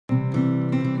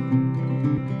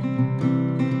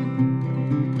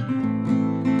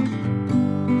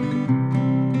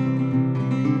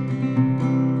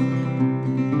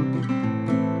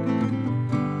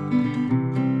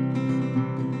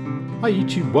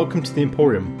welcome to the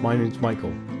Emporium. My name's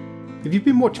Michael. If you've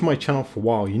been watching my channel for a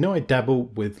while, you know I dabble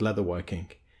with leatherworking.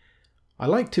 I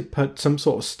like to put some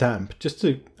sort of stamp just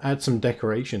to add some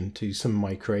decoration to some of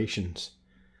my creations.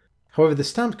 However, the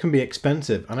stamps can be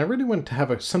expensive and I really want to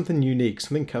have something unique,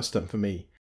 something custom for me.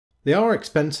 They are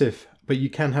expensive, but you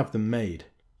can have them made.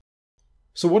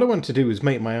 So what I want to do is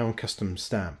make my own custom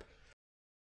stamp.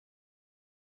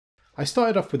 I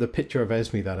started off with a picture of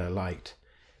Esme that I liked.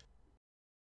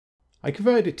 I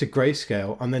converted it to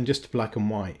grayscale and then just to black and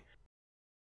white.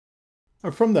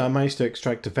 And from there I managed to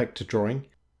extract a vector drawing,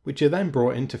 which I then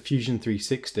brought into Fusion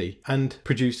 360 and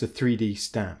produced a 3D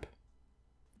stamp.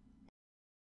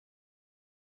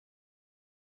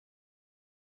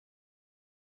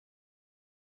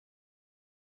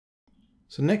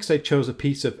 So next I chose a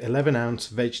piece of 11-ounce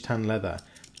veg tan leather.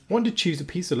 I wanted to choose a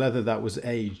piece of leather that was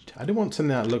aged. I didn't want something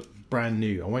that looked brand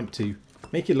new. I wanted to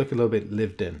make it look a little bit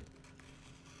lived in.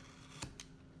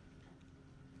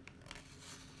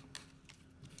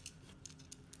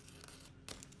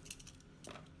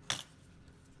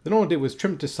 Then all I did was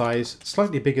trim it to size,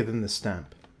 slightly bigger than the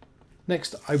stamp.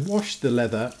 Next I washed the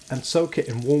leather and soak it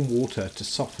in warm water to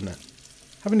soften it.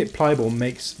 Having it pliable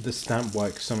makes the stamp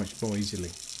work so much more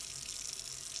easily.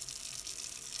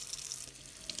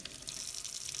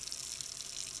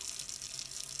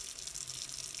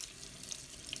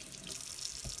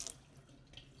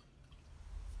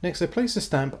 Next I place the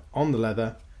stamp on the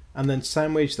leather and then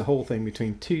sandwich the whole thing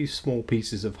between two small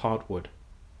pieces of hardwood.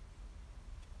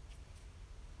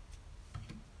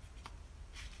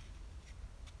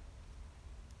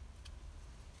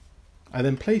 I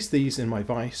then place these in my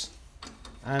vise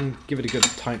and give it a good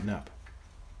tighten up.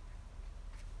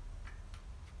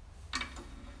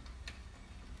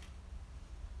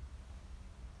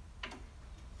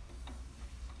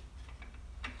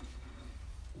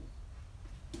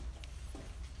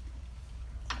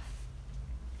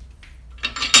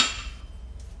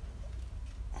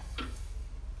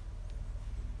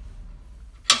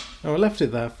 Now I left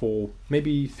it there for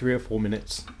maybe 3 or 4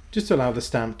 minutes just to allow the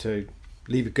stamp to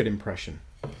leave a good impression.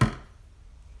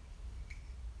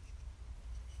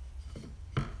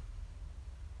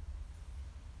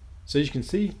 So as you can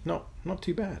see, not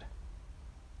too bad.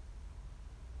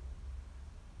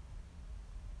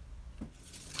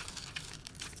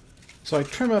 So I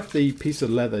trim up the piece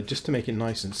of leather just to make it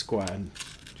nice and square and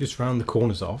just round the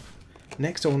corners off.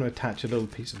 Next I want to attach a little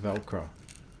piece of Velcro.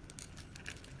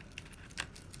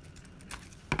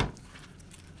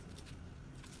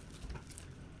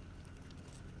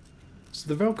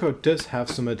 So the Velcro does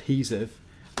have some adhesive,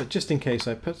 but just in case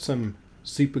I put some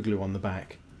super glue on the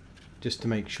back just to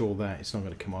make sure that it's not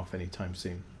going to come off anytime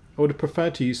soon. I would have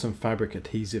preferred to use some fabric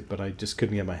adhesive, but I just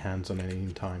couldn't get my hands on any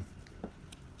in time.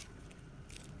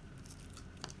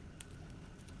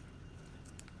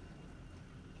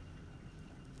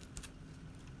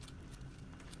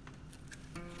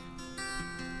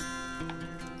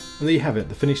 And there you have it,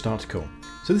 the finished article.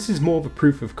 So this is more of a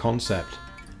proof of concept.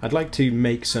 I'd like to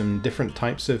make some different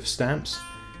types of stamps,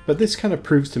 but this kind of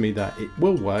proves to me that it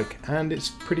will work and it's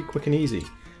pretty quick and easy,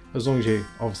 as long as you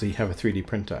obviously have a 3D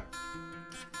printer.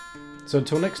 So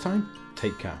until next time,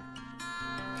 take care.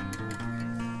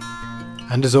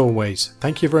 And as always,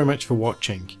 thank you very much for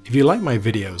watching. If you like my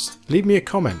videos, leave me a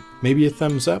comment, maybe a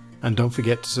thumbs up, and don't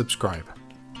forget to subscribe.